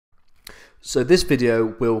So this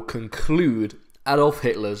video will conclude Adolf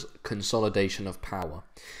Hitler's consolidation of power.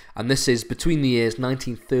 And this is between the years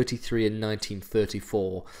 1933 and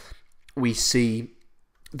 1934. We see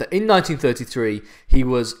that in 1933 he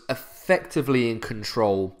was effectively in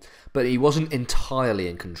control, but he wasn't entirely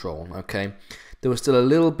in control, okay? There was still a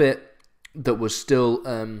little bit that was still...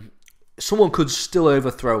 someone could still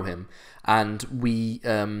overthrow him, and we...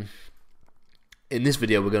 in this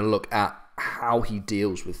video we're going to look at how he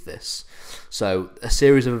deals with this. So a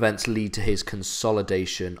series of events lead to his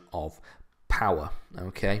consolidation of power,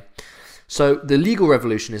 okay? So the legal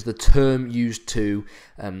revolution is the term used to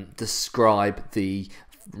describe the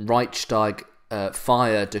Reichstag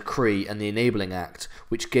fire decree and the Enabling Act,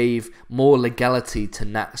 which gave more legality to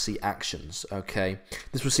Nazi actions, okay?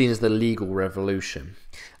 This was seen as the legal revolution.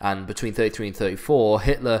 And between 33 and 34,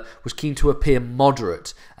 Hitler was keen to appear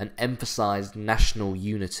moderate and emphasized national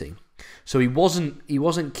unity. So he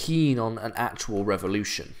wasn't keen on an actual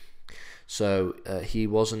revolution. So he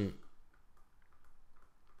wasn't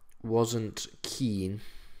keen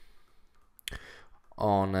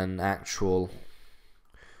on an actual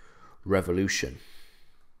revolution.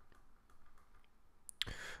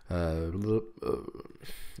 There we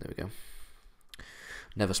go.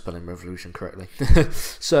 Never spelling revolution correctly.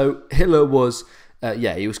 So Hitler was,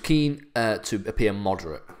 he was keen to appear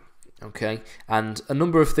moderate. Okay, and a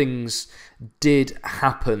number of things did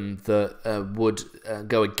happen that would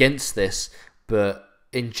go against this, but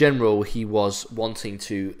in general he was wanting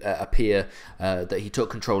to appear that he took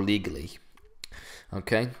control legally.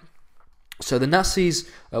 Okay, so the Nazis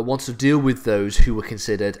wanted to deal with those who were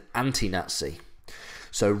considered anti-Nazi.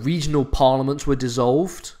 So regional parliaments were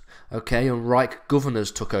dissolved, okay, and Reich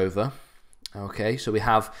governors took over. Okay, so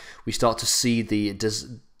we start to see the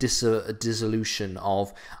dissolution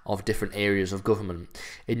of different areas of government.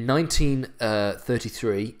 In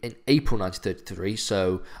 1933, in April 1933,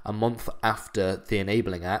 so a month after the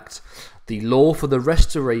Enabling Act, the law for the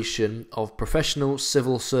restoration of professional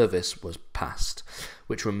civil service was passed,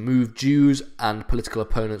 which removed Jews and political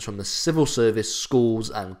opponents from the civil service, schools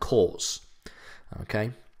and courts.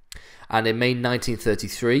 Okay. And in May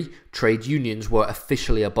 1933, trade unions were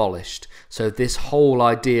officially abolished. So this whole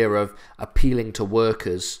idea of appealing to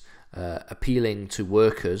workers, I'm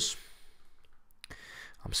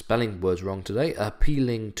spelling words wrong today,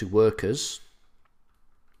 appealing to workers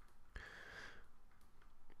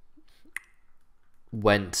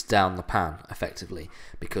went down the pan effectively,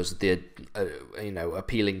 because the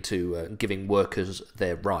appealing to giving workers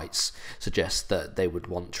their rights suggests that they would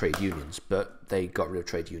want trade unions, but they got rid of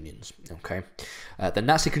trade unions. Okay, the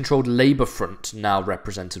Nazi-controlled Labour Front now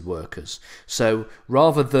represented workers. So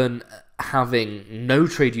rather than having no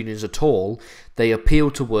trade unions at all, they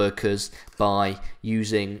appealed to workers by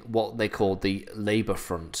using what they called the Labour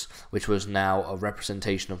Front, which was now a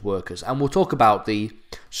representation of workers. And we'll talk about the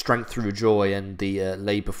Strength Through Joy and the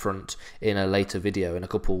Labour Front in a later video in a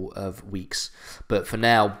couple of weeks. But for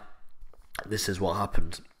now, this is what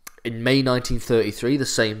happened. In May 1933, the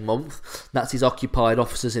same month, Nazis occupied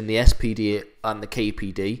offices in the SPD and the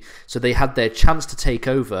KPD, so they had their chance to take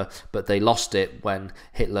over, but they lost it when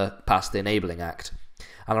Hitler passed the Enabling Act.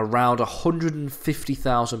 And around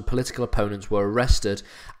 150,000 political opponents were arrested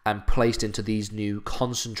and placed into these new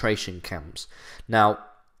concentration camps. Now,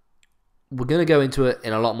 we're going to go into it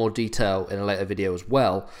in a lot more detail in a later video as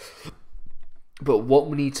well. But what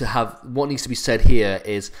needs to be said here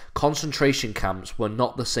is concentration camps were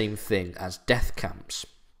not the same thing as death camps.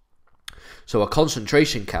 So a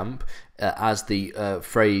concentration camp, as the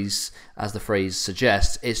phrase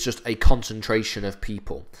suggests, is just a concentration of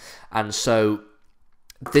people, and so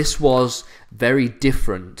this was very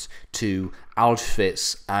different to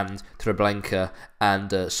Auschwitz and Treblinka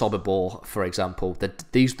and Sobibor, for example.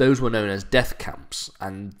 Those were known as death camps,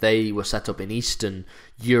 and they were set up in Eastern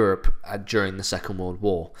Europe during the Second World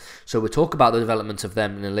War. So we'll talk about the development of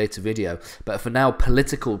them in a later video, but for now,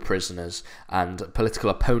 political prisoners and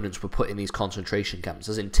political opponents were put in these concentration camps,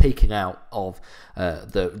 as in taken out of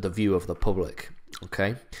the view of the public.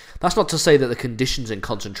 Okay, that's not to say that the conditions in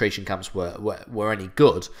concentration camps were any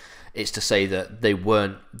good. It's to say that they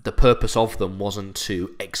weren't. The purpose of them wasn't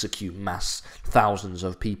to execute mass thousands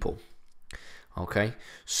of people. Okay,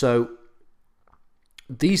 so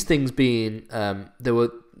these things being there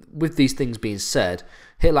were with these things being said,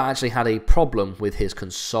 Hitler actually had a problem with his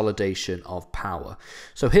consolidation of power.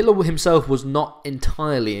 So Hitler himself was not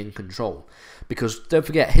entirely in control, because don't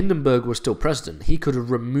forget, Hindenburg was still president. He could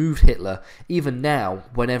have removed Hitler even now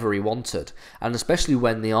whenever he wanted, and especially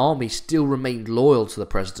when the army still remained loyal to the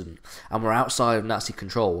president and were outside of Nazi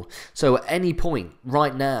control. So at any point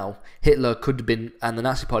right now, Hitler could have been, and the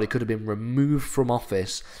Nazi Party could have been removed from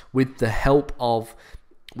office with the help of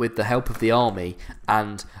the army,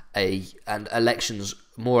 and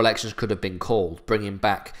more elections could have been called, bringing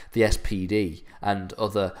back the SPD and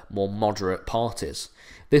other more moderate parties.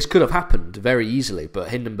 This could have happened very easily, but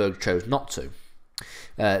Hindenburg chose not to.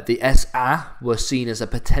 The SA were seen as a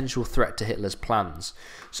potential threat to Hitler's plans.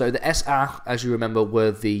 So the SA, as you remember,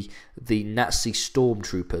 were the Nazi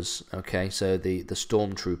stormtroopers. Okay, so the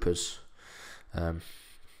stormtroopers. And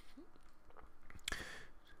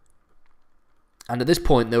at this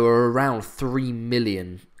point, there were around 3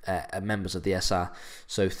 million members of the SA.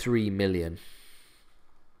 So 3 million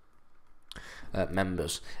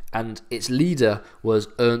members. And its leader was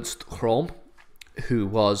Ernst Röhm, he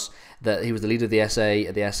was the leader of the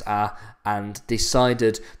SA, and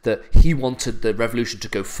decided that he wanted the revolution to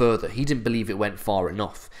go further. He didn't believe it went far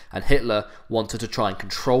enough, and Hitler wanted to try and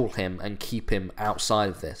control him and keep him outside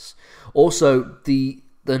of this. Also, the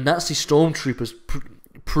Nazi stormtroopers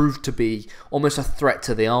proved to be almost a threat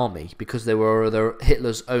to the army, because they were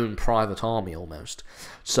Hitler's own private army almost.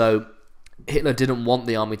 So Hitler didn't want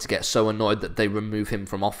the army to get so annoyed that they remove him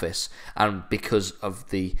from office, and because of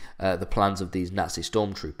the plans of these Nazi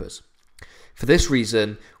stormtroopers. For this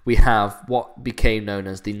reason, we have what became known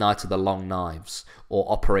as the Night of the Long Knives,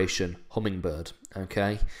 or Operation Hummingbird.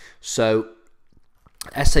 Okay, so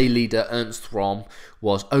SA leader Ernst Röhm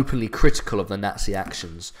was openly critical of the Nazi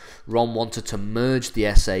actions. Röhm wanted to merge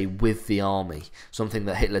the SA with the army, something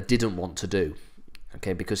that Hitler didn't want to do.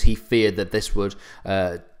 Okay, because he feared that this would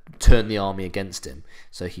turn the army against him.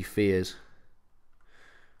 So he feared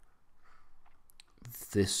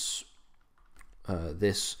this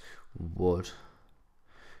would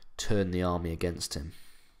turn the army against him.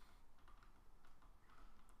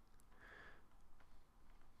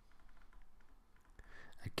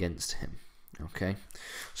 Okay,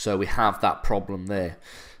 so we have that problem there.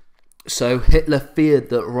 So Hitler feared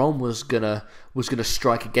that Röhm was gonna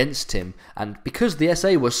strike against him, and because the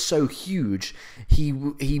SA was so huge,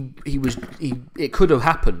 it could have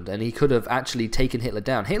happened, and he could have actually taken Hitler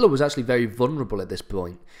down. Hitler was actually very vulnerable at this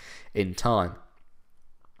point in time.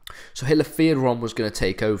 So Hitler feared Röhm was going to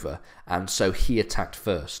take over, and so he attacked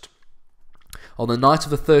first. On the night of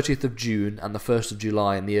the 30th of June and the 1st of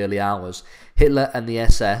July in the early hours, Hitler and the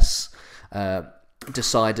SS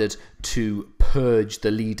decided to purge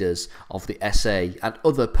the leaders of the SA and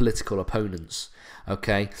other political opponents.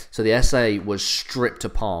 Okay, so the SA was stripped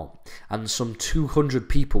apart, and some 200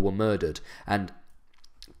 people were murdered. And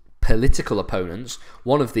political opponents,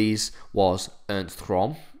 one of these was Ernst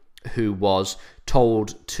Röhm, who was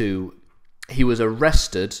he was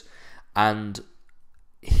arrested, and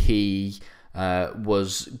he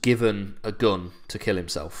was given a gun to kill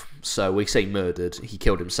himself. So we say murdered, he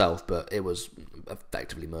killed himself, but it was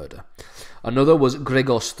effectively murder. Another was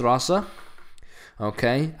Gregor Strasser.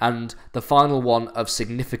 Okay, and the final one of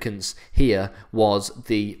significance here was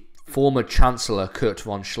the former Chancellor Kurt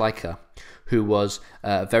von Schleicher, who was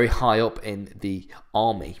very high up in the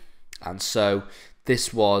army, and so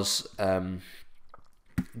this was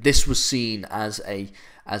seen as a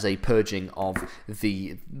purging of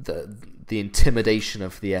the intimidation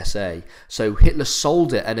of the SA. So Hitler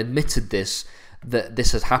sold it and admitted that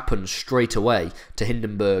this had happened straight away to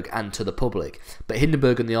Hindenburg and to the public. But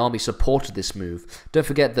Hindenburg and the army supported this move. Don't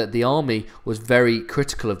forget that the army was very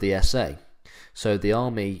critical of the SA. So the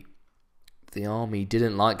army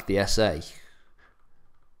didn't like the SA.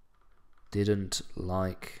 Didn't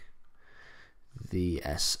like the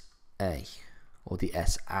SA or the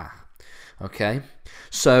SA. Okay,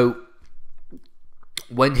 so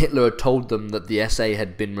when Hitler had told them that the SA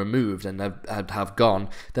had been removed and have gone,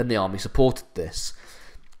 then the army supported this.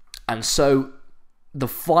 And so the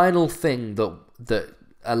final thing that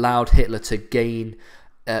allowed Hitler to gain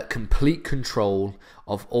complete control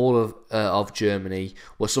of all of Germany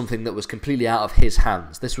was something that was completely out of his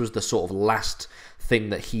hands. This was the sort of last thing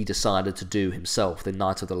that he decided to do himself, the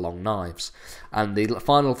Night of the Long Knives. And the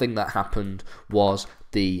final thing that happened was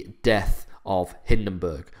the death of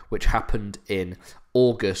Hindenburg, which happened in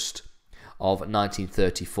August of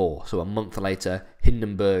 1934. So a month later,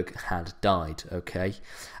 Hindenburg had died. Okay,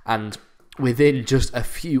 and within just a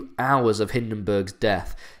few hours of Hindenburg's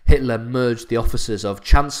death, Hitler merged the offices of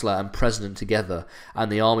Chancellor and President together,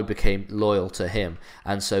 and the army became loyal to him.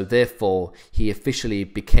 And so, therefore, he officially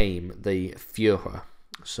became the Führer.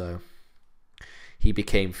 So, he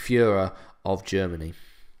became Führer of Germany.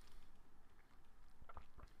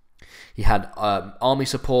 He had army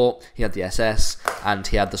support, he had the SS, and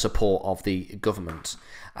he had the support of the government.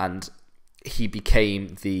 And he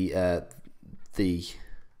became the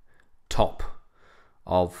top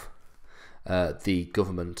of the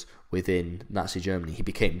government within Nazi Germany. He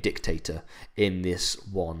became dictator in this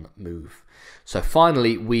one move. So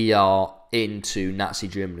finally, we are into Nazi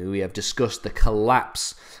Germany. We have discussed the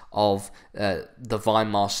collapse of the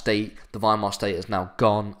Weimar state. The Weimar state is now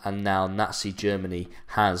gone, and now Nazi Germany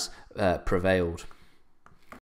has prevailed.